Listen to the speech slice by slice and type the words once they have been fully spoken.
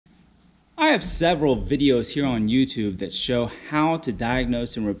I have several videos here on YouTube that show how to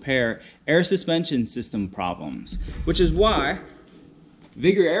diagnose and repair air suspension system problems, which is why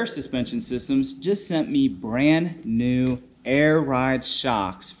Vigor Air Suspension Systems just sent me brand new air ride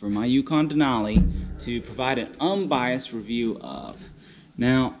shocks for my Yukon Denali to provide an unbiased review of.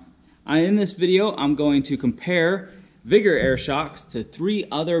 Now, in this video, I'm going to compare Vigor air shocks to 3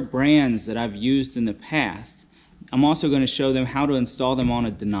 other brands that I've used in the past. I'm also going to show them how to install them on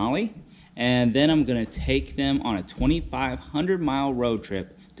a Denali, and then I'm going to take them on a 2,500 mile road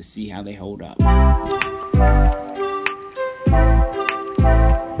trip to see how they hold up.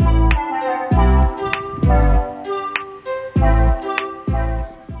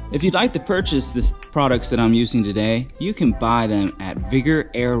 If you'd like to purchase the products that I'm using today, you can buy them at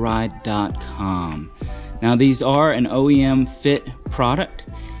vigorairride.com. Now, these are an OEM fit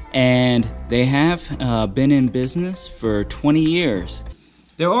product, and they have been in business for 20 years.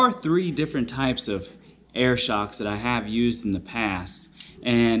 There are 3 different types of air shocks that I have used in the past,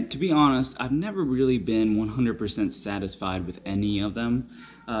 and to be honest, I've never really been 100% satisfied with any of them.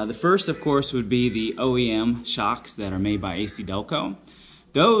 The first, of course, would be the OEM shocks that are made by AC Delco.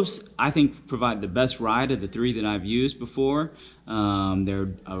 Those, I think, provide the best ride of the 3 that I've used before. They're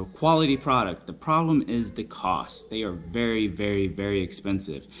a quality product. The problem is the cost. They are very, very, very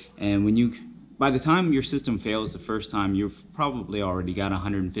expensive. And by the time your system fails the first time, you've probably already got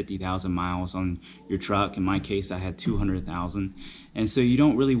 150,000 miles on your truck. In my case, I had 200,000. And so you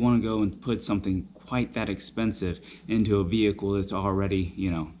don't really want to go and put something quite that expensive into a vehicle that's already,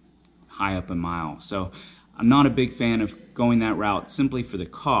 high up in miles. So I'm not a big fan of going that route simply for the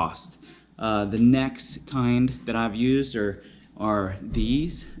cost. The next kind that I've used are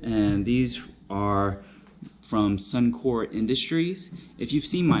these, and these are from Suncore Industries. If you've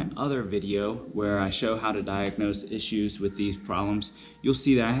seen my other video where I show how to diagnose issues with these problems, you'll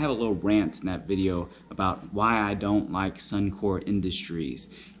see that I have a little rant in that video about why I don't like Suncore Industries.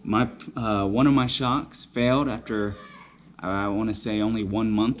 One of my shocks failed after, I want to say, only 1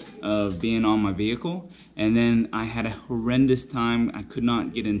 month of being on my vehicle, and then I had a horrendous time. I could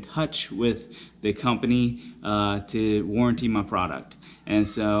not get in touch with the company to warranty my product, and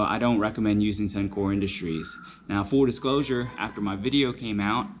so I don't recommend using Suncore Industries. Now, full disclosure, after my video came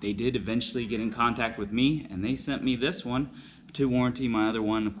out, they did eventually get in contact with me, and they sent me this one to warranty my other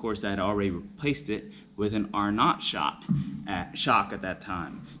one. Of course, I had already replaced it with an Arnott shock at that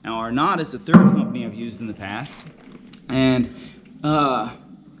time. Now, Arnott is the 3rd company I've used in the past. And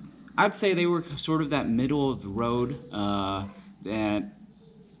I'd say they were sort of that middle of the road, that,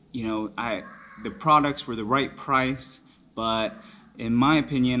 the products were the right price, but in my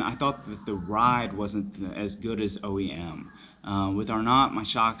opinion, I thought that the ride wasn't as good as OEM. With Arnott, my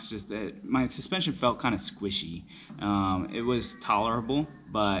shocks my suspension felt kind of squishy. It was tolerable,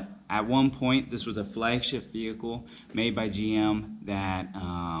 but at one point, this was a flagship vehicle made by GM that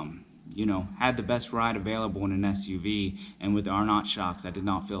had the best ride available in an SUV, and with the Arnott shocks, I did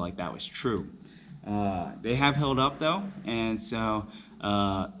not feel like that was true. They have held up though, and so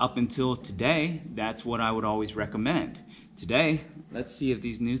up until today, that's what I would always recommend. Today, let's see if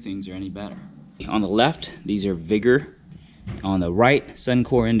these new things are any better. On the left, these are Vigor. On the right,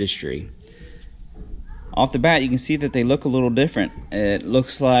 Suncore Industry. Off the bat, you can see that they look a little different. It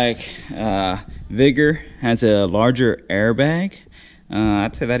looks like Vigor has a larger airbag.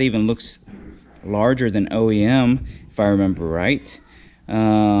 I'd say that even looks larger than OEM, if I remember right.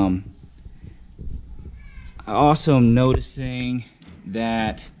 I also am noticing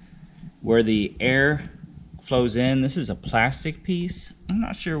that where the air flows in, this is a plastic piece. I'm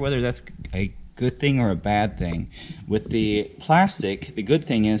not sure whether that's a good thing or a bad thing. With the plastic, the good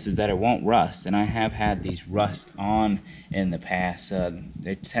thing is that it won't rust, and I have had these rust on in the past.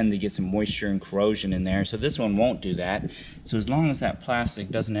 They tend to get some moisture and corrosion in there, so this one won't do that. So as long as that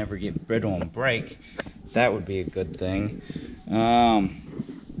plastic doesn't ever get brittle and break, that would be a good thing.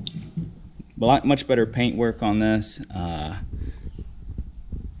 Much better paint work on this.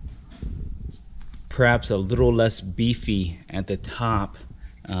 Perhaps a little less beefy at the top,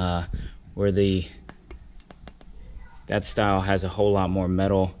 where that style has a whole lot more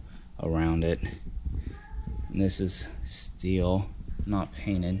metal around it. And this is steel, not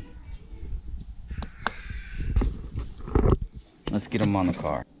painted. Let's get them on the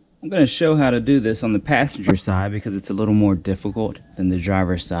car. I'm going to show how to do this on the passenger side because it's a little more difficult than the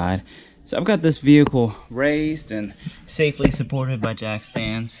driver's side. So I've got this vehicle raised and safely supported by jack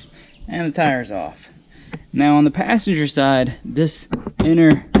stands, and the tire's off. Now on the passenger side, this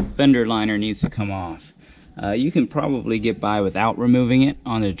inner fender liner needs to come off. You can probably get by without removing it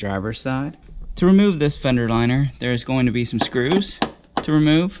on the driver's side. To remove this fender liner, there's going to be some screws to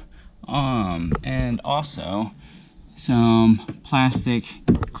remove. And also some plastic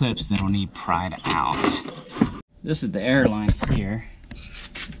clips that'll need pried out. This is the air line here.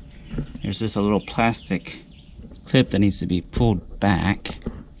 There's just a little plastic clip that needs to be pulled back,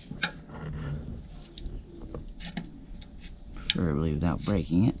 preferably without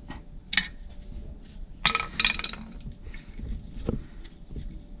breaking it.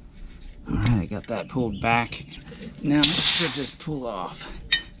 Alright, I got that pulled back. Now it should just pull off.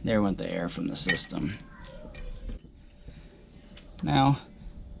 There went the air from the system. Now,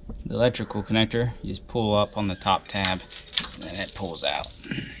 the electrical connector, you just pull up on the top tab, and then it pulls out.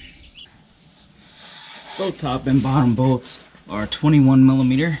 Both top and bottom bolts are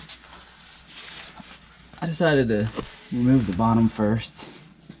 21mm. I decided to remove the bottom first,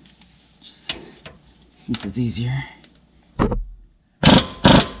 just since it's easier.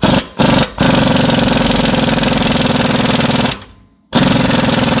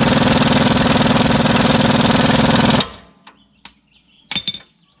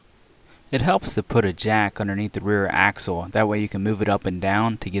 It helps to put a jack underneath the rear axle, that way you can move it up and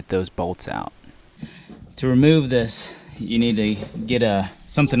down to get those bolts out. To remove this, you need to get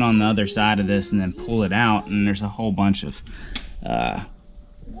something on the other side of this and then pull it out, and there's a whole bunch of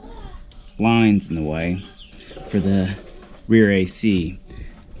lines in the way for the rear AC.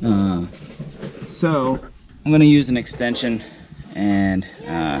 So I'm going to use an extension and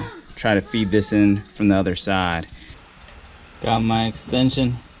try to feed this in from the other side. Got my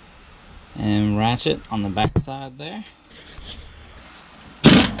extension and ratchet on the back side there.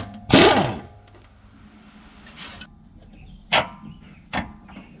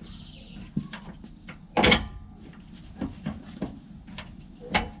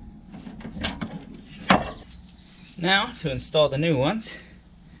 Now to install the new ones,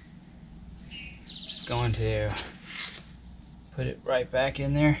 just going to put it right back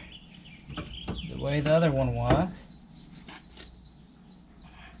in there the way the other one was.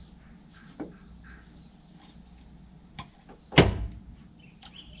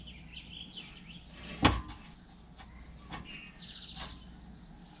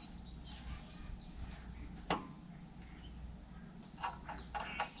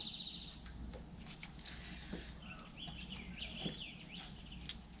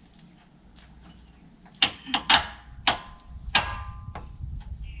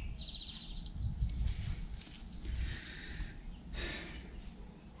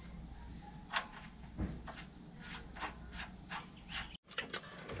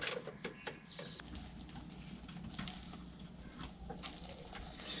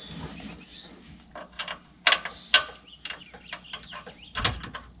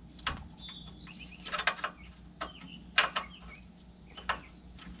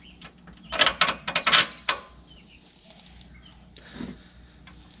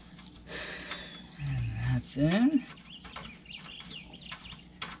 In.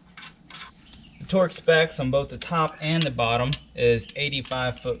 The torque specs on both the top and the bottom is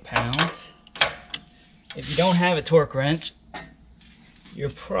 85 foot-pounds. If you don't have a torque wrench,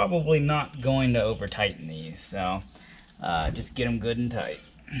 you're probably not going to over tighten these, so just get them good and tight.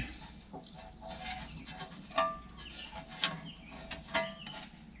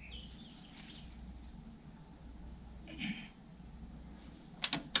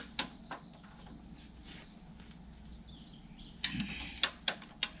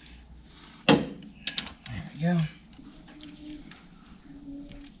 Go.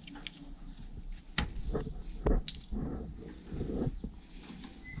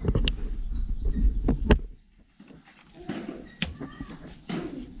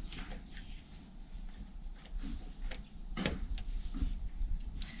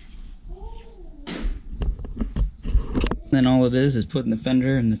 Then all it is putting the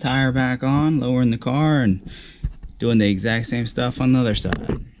fender and the tire back on, lowering the car, and doing the exact same stuff on the other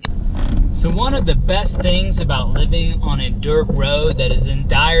side. So one of the best things about living on a dirt road that is in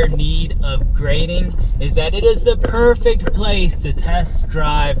dire need of grading is that it is the perfect place to test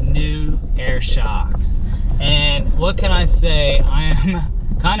drive new air shocks. And what can I say? I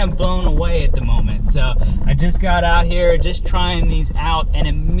am kind of blown away at the moment. So I just got out here just trying these out, and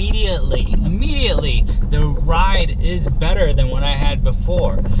immediately the ride is better than what I had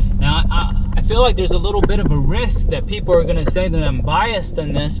before. Now I feel like there's a little bit of a risk that people are going to say that I'm biased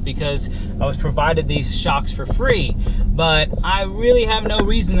in this because I was provided these shocks for free, but I really have no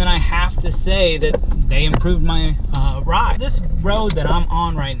reason that I have to say that they improved my ride. This road that I'm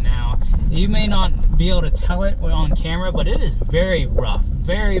on right now, you may not be able to tell it on camera, but it is very rough,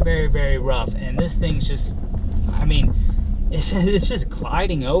 very rough, and this thing's just, I mean, it's just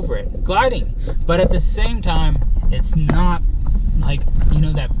gliding over it, but at the same time it's not like, you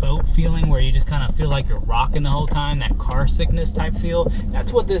know, that boat feeling where you just kind of feel like you're rocking the whole time, that car sickness type feel.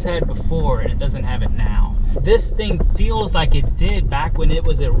 That's what this had before, and it doesn't have it now. This thing feels like it did back when it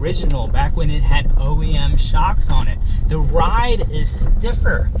was original, back when it had OEM shocks on it. The ride is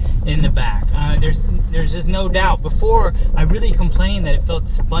stiffer in the back. There's just no doubt. Before, I really complained that it felt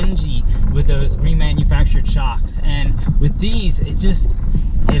spongy with those remanufactured shocks, and with these,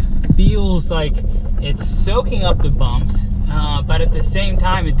 it feels like it's soaking up the bumps, but at the same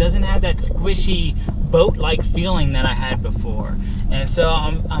time, it doesn't have that squishy boat-like feeling that I had before. And so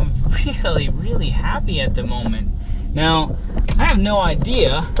I'm really happy at the moment. Now, I have no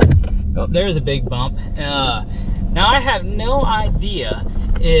idea. Oh, there's a big bump. Now, I have no idea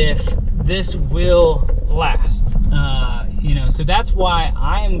if this will last. You know, so that's why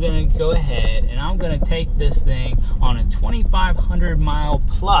I am going to go ahead and I'm going to take this thing on a 2,500 mile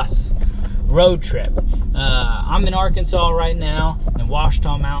plus road trip. I'm in Arkansas right now in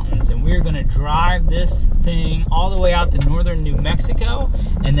Ouachita Mountains, and we're going to drive this thing all the way out to northern New Mexico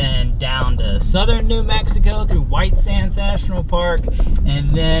and then down to southern New Mexico through White Sands National Park,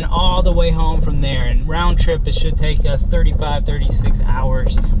 and then all the way home from there. And round trip, it should take us 36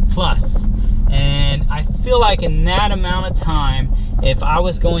 hours plus. And I feel like in that amount of time, if I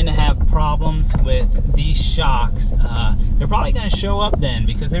was going to have problems with these shocks, they're probably going to show up then,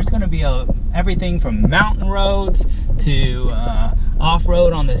 because there's going to be everything from mountain roads to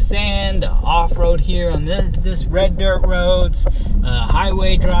off-road on the sand, off-road here on this red dirt roads,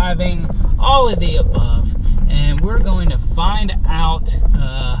 highway driving, all of the above. And we're going to find out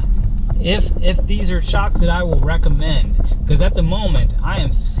if these are shocks that I will recommend, because at the moment I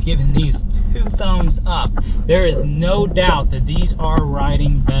am giving these 2 thumbs up. There is no doubt that these are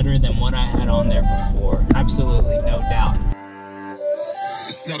riding better than what I had on there before. Absolutely no doubt.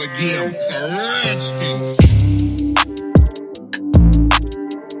 It's not a game, it's a rich thing.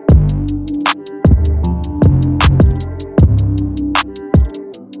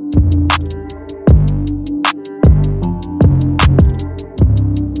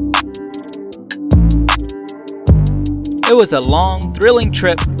 It was a long, thrilling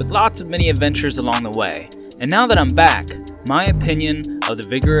trip with lots of mini adventures along the way. And now that I'm back, my opinion of the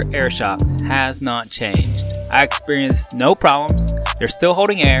Vigor air shocks has not changed. I experienced no problems, they're still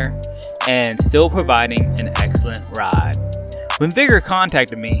holding air, and still providing an excellent ride. When Vigor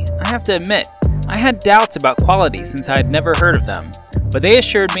contacted me, I have to admit, I had doubts about quality since I had never heard of them. But they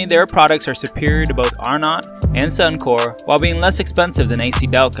assured me their products are superior to both Arnott and Suncore while being less expensive than AC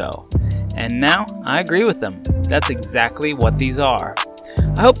Delco. And now, I agree with them. That's exactly what these are.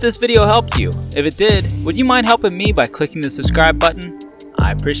 I hope this video helped you. If it did, would you mind helping me by clicking the subscribe button?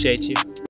 I appreciate you.